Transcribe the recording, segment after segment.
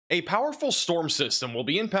A powerful storm system will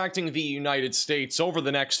be impacting the United States over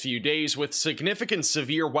the next few days, with significant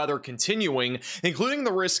severe weather continuing, including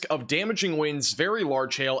the risk of damaging winds, very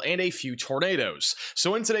large hail, and a few tornadoes.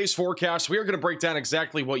 So in today's forecast, we are going to break down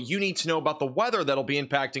exactly what you need to know about the weather that'll be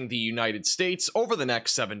impacting the United States over the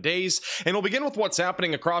next 7 days. And we'll begin with what's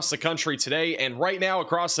happening across the country today. And right now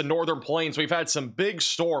across the northern plains, we've had some big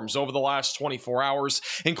storms over the last 24 hours,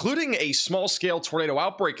 including a small-scale tornado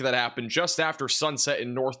outbreak that happened just after sunset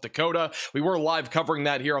in North Dakota. We were live covering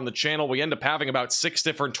that here on the channel. We end up having about 6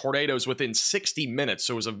 different tornadoes within 60 minutes,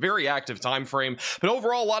 so it was a very active time frame. But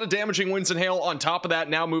overall, a lot of damaging winds and hail. On top of that,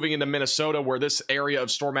 now moving into Minnesota, where this area of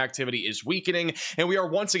storm activity is weakening, and we are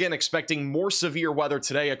once again expecting more severe weather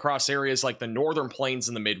today across areas like the northern plains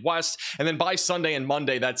and the Midwest. And then by Sunday and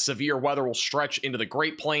Monday, that severe weather will stretch into the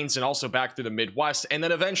Great Plains and also back through the Midwest, and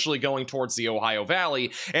then eventually going towards the Ohio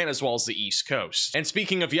Valley and as well as the East Coast. And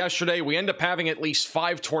speaking of yesterday, we end up having at least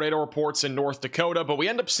 5 tornado reports in North Dakota, but we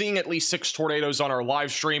end up seeing at least 6 tornadoes on our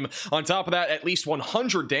live stream. On top of that, at least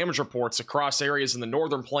 100 damage reports across areas in the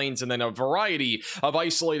northern plains, and then a variety of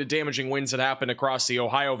isolated damaging winds that happened across the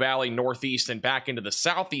Ohio Valley, Northeast, and back into the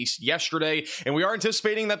Southeast yesterday. And we are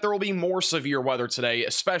anticipating that there will be more severe weather today,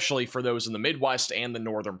 especially for those in the Midwest and the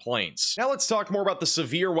northern plains. Now let's talk more about the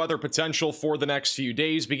severe weather potential for the next few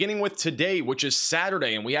days, beginning with today, which is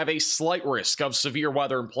Saturday, and we have a slight risk of severe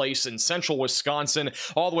weather in place in central Wisconsin,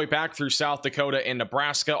 all the way back through South Dakota and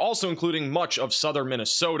Nebraska, also including much of southern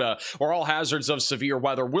Minnesota, where all hazards of severe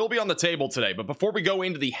weather will be on the table today. But before we go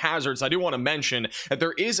into the hazards, I do want to mention that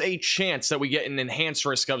there is a chance that we get an enhanced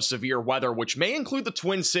risk of severe weather, which may include the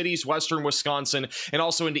Twin Cities, western Wisconsin, and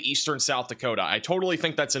also into eastern South Dakota. I totally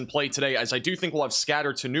think that's in play today, as I do think we'll have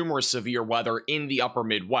scattered to numerous severe weather in the upper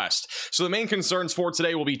Midwest. So the main concerns for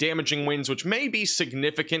today will be damaging winds, which may be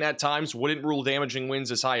significant at times. Wouldn't rule damaging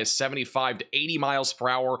winds as high as 75 to 80 miles per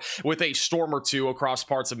hour, with a storm or two across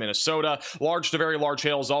parts of Minnesota. Large to very large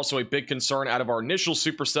hail is also a big concern out of our initial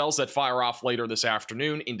supercells that fire off later this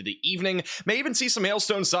afternoon into the evening. May even see some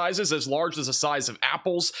hailstone sizes as large as the size of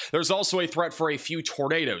apples. There's also a threat for a few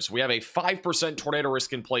tornadoes. We have a 5% tornado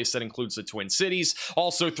risk in place that includes the Twin Cities,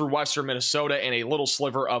 also through western Minnesota and a little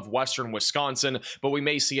sliver of western Wisconsin, but we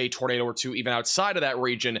may see a tornado or two even outside of that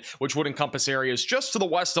region, which would encompass areas just to the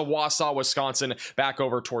west of Wausau, Wisconsin, back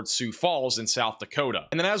over towards Sioux Falls in South Dakota.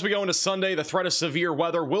 And then as we go into Sunday, the threat of severe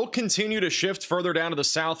weather will continue to shift further down to the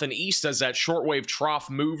south and east as that shortwave trough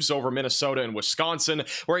moves over Minnesota and Wisconsin,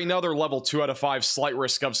 where another level 2 out of 5 slight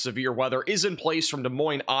risk of severe weather is in place from Des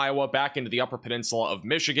Moines, Iowa, back into the upper peninsula of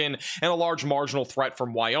Michigan, and a large marginal threat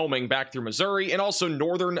from Wyoming back through Missouri and also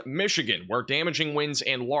northern Michigan, where damaging winds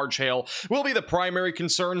and large hail will be the primary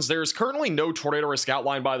concerns. There's currently no tornado risk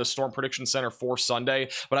outlined by the Storm Prediction Center for Sunday,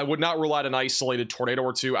 but I would not rule out an isolated tornado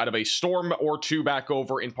or two out of a storm or two back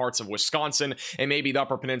over in parts of Wisconsin and maybe the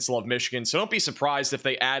upper peninsula of Michigan. So don't be surprised if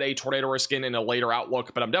they add a tornado risk in a later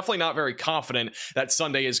outlook, but I'm definitely not very confident that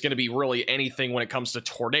Sunday is going to be really anything when it comes to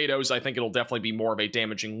tornadoes. I think it'll definitely be more of a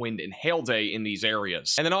damaging wind and hail day in these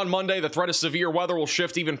areas. And then on Monday, the threat of severe weather will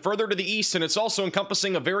shift even further to the east, and it's also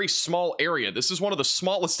encompassing a very small area. This is one of the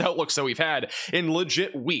smallest outlooks that we've had in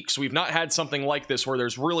legit weeks. We've not had something like this where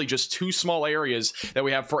there's really just 2 small areas that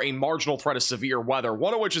we have for a marginal threat of severe weather,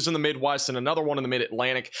 one of which is in the Midwest and another one in the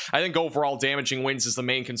Mid-Atlantic. I think overall damaging winds is the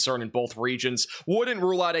main concern in both regions. Wouldn't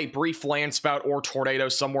rule out a brief land spout or tornado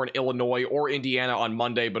somewhere in Illinois or Indiana on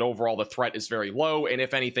Monday, but overall the threat is very low, and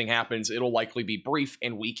if anything happens, it'll likely be brief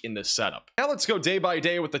and weak in this setup. Now let's go day by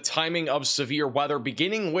day with the timing of severe weather,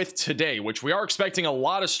 beginning with today, which we are expecting a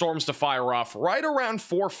lot of storms to fire off right around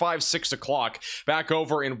 4, 5, 6 o'clock back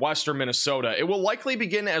over in western Minnesota. It will likely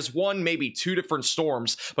begin as 1, maybe 2 different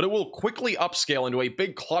storms, but it will quickly upscale into a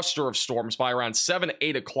big cluster of storms by around 7,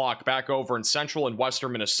 8 o'clock back over in central and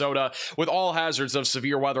western Minnesota, with all hazards of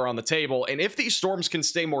severe weather on the table. And if these storms can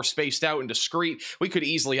stay more spaced out and discrete, we could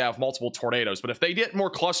easily have multiple tornadoes. But if they get more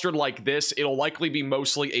clustered like this, it'll likely be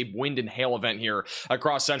mostly a wind and hail event here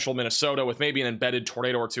across central Minnesota, with maybe an embedded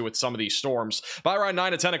tornado or two with some of these storms. By around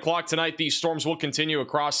 9 to 10 o'clock tonight, these storms will continue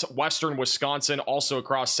across western Wisconsin, also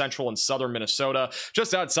across central and southern Minnesota,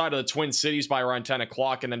 just outside of the Twin Cities by around 10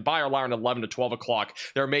 o'clock, and then by around 11 to 12 o'clock,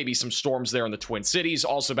 there may be some storms there in the Twin Cities,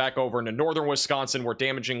 also back over into northern Wisconsin, where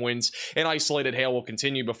damaging winds and isolated hail will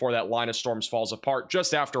continue before that line of storms falls apart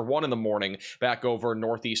just after 1 in the morning back over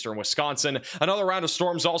northeastern Wisconsin. Another round of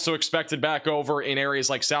storms also expected back over in areas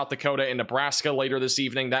like South Dakota and Nebraska later this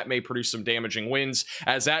evening. That may produce some damaging winds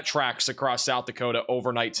as that tracks across South Dakota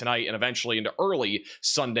overnight tonight and eventually into early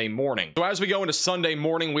Sunday morning. So as we go into Sunday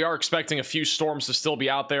morning, we are expecting a few storms to still be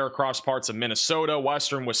out there across parts of Minnesota,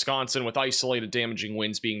 western Wisconsin, with isolated damaging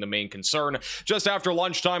winds being the main concern. just after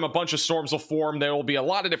lunchtime, a bunch of storms will form. There will be a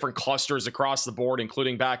lot of different clusters across the board,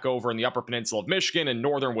 including back over in the upper peninsula of Michigan and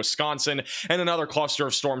northern Wisconsin, and another cluster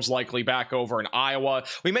of storms likely back over in Iowa.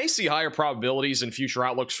 We may see higher probabilities in future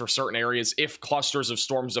outlooks for certain areas if clusters of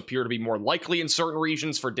storms appear to be more likely in certain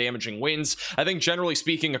regions for damaging winds. I think generally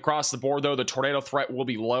speaking across the board, though, the tornado threat will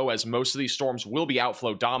be low as most of these storms will be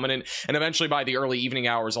outflow dominant, and eventually by the early evening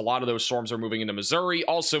hours, a lot of those storms are moving into Missouri,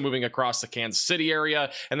 also moving across the Kansas City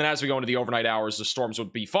area, and then as we go into the overnight hours, the storms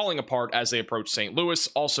would be falling apart as they approach St. Louis,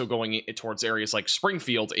 also going towards areas like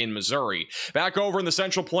Springfield in Missouri. Back over in the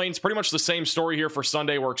Central Plains, pretty much the same story here for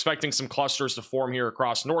Sunday. We're expecting some clusters to form here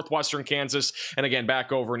across northwestern Kansas, and again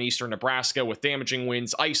back over in eastern Nebraska with damaging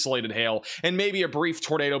winds, isolated hail, and maybe a brief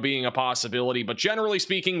tornado being a possibility, but generally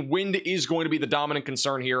speaking, wind is going to be the dominant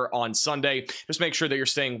concern here on Sunday. Just make sure that you're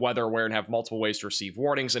staying weather aware and have multiple ways to receive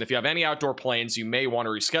warnings, and if you have any outdoor plans, you may want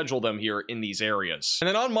to reschedule them here in these areas. And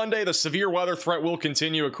then on Monday, the severe weather threat will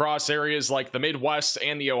continue across areas like the Midwest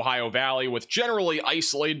and the Ohio Valley, with generally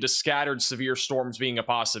isolated to scattered severe storms being a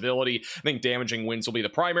possibility. I think damaging winds will be the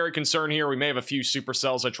primary concern here. We may have a few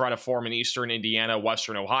supercells that try to form in eastern Indiana,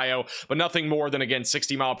 western Ohio, but nothing more than, again,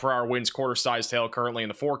 60-mile-per-hour winds, quarter-sized hail currently in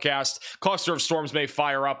the forecast. Cluster of storms may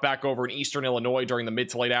fire up back over in eastern Illinois during the mid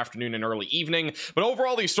to late afternoon and early evening, but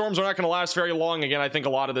overall, these storms are not going to last very long. Again, I think a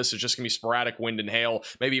lot of this is just going to be sporadic wind and hail,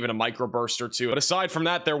 maybe even a microburst or two. But aside from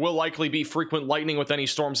that, there will likely be frequent lightning with any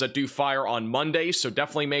storms that do fire on Monday, so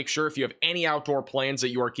definitely make sure if you have any outdoor plans that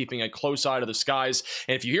you are keeping a close eye to the skies,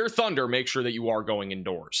 and if you hear thunder, make sure that you are going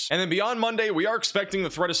indoors. And then beyond Monday, we are expecting the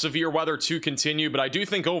threat of severe weather to continue, but I do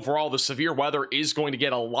think overall the severe weather is going to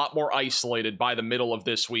get a lot more isolated by the middle of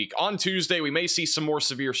this week. On Tuesday, we may see some more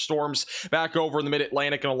severe storms back over in the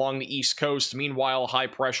mid-Atlantic and along the East Coast. Meanwhile, high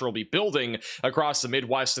pressure will be building across the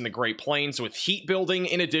Midwest and the Great Plains, with heat building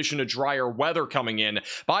in addition to drier weather coming in.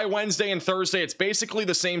 By Wednesday and Thursday, it's basically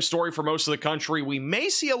the same story for most of the country. We may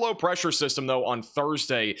see a low pressure system, though, on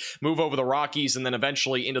Thursday move over the Rockies and then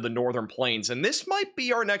eventually into the northern plains, and this might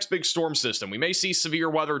be our next big storm system. We may see severe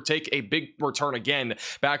weather take a big return again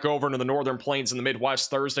back over into the northern plains in the Midwest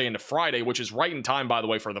Thursday into Friday, which is right in time, by the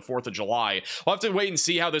way, for the 4th of July. We'll have to wait and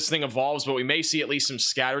see how this thing evolves, but we may see at least some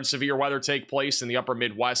scattered severe weather take place in the upper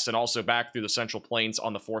Midwest and also back through the central plains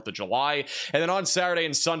on the 4th of July. And then on Saturday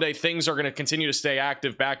and Sunday, things are going to continue to stay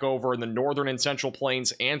active back over in the northern and central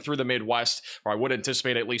plains and through the Midwest, where I would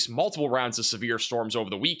anticipate at least multiple rounds of severe storms over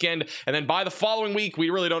the weekend. And then by the following week, we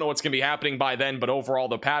really don't know what's going to be happening by then, but overall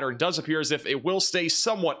the pattern does appear as if it will stay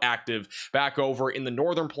somewhat active back over in the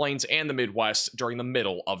northern plains and the Midwest during the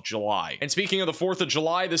middle of July. And speaking of the 4th of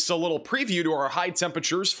July, this is a little preview to our high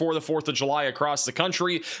temperatures for the 4th of July across the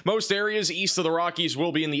country. Most areas east of the Rockies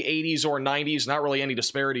will be in the 80s or 90s, not really any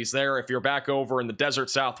disparities there. If you're back over in the desert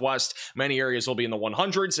Southwest, many areas will be in the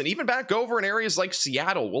 100s, and even back over in areas like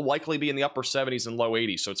Seattle will likely be in the upper 70s and low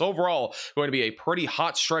 80s. So it's overall going to be a pretty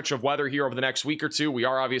hot stretch of weather here over the next week or two. We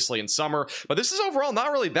are obviously in summer, but this is overall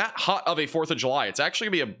not really that hot of a 4th of July. It's actually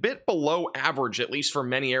going to be a bit below average, at least for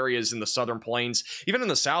many areas in the southern plains, even in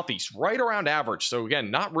the southeast, right around average. So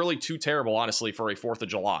again, not really too terrible, honestly, for a 4th of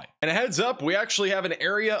July. And a heads up, we actually have an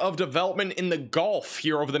area of development in the Gulf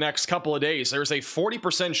here over the next couple of days. There's a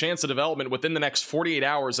 40% chance of development within the next 48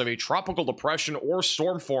 hours of a tropical depression or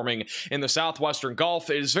storm forming in the southwestern Gulf.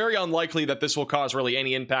 It is very unlikely that this will cause really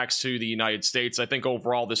any impacts to the United States. I think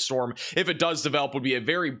overall this storm, if it does develop, would be a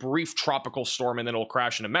very brief tropical storm and then it'll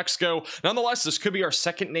crash into Mexico. Nonetheless, this could be our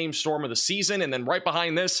second named storm of the season, and then right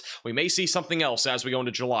behind this, we may see something else as we go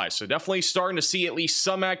into July. So definitely starting to see at least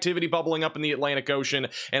some activity bubbling up in the Atlantic Ocean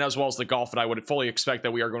and as well as the Gulf, and I would fully expect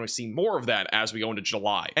that we are going to see more of that as we go into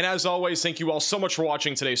July. And as always, thank you all so much for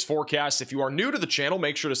watching today's forecast. If you are new to the channel,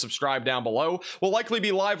 make sure to subscribe down below. We'll likely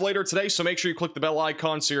be live later today, so make sure you click the bell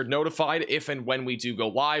icon so you're notified if and when we do go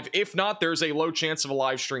live. If not, there's a low chance of a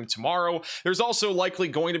live stream tomorrow. There's also likely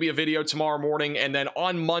going to be a video tomorrow morning, and then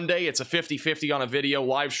on Monday, it's a 50-50 on a video.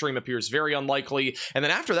 Live stream appears very unlikely, and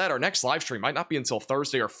then after that, our next live stream might not be until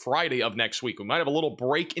Thursday or Friday of next week. We might have a little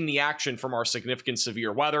break in the action from our significant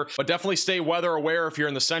severe weather, but definitely stay weather aware if you're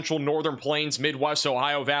in the central northern plains, Midwest,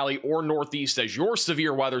 Ohio Valley, or Northeast, as your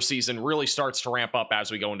severe weather season really starts to ramp up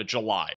as we go into July.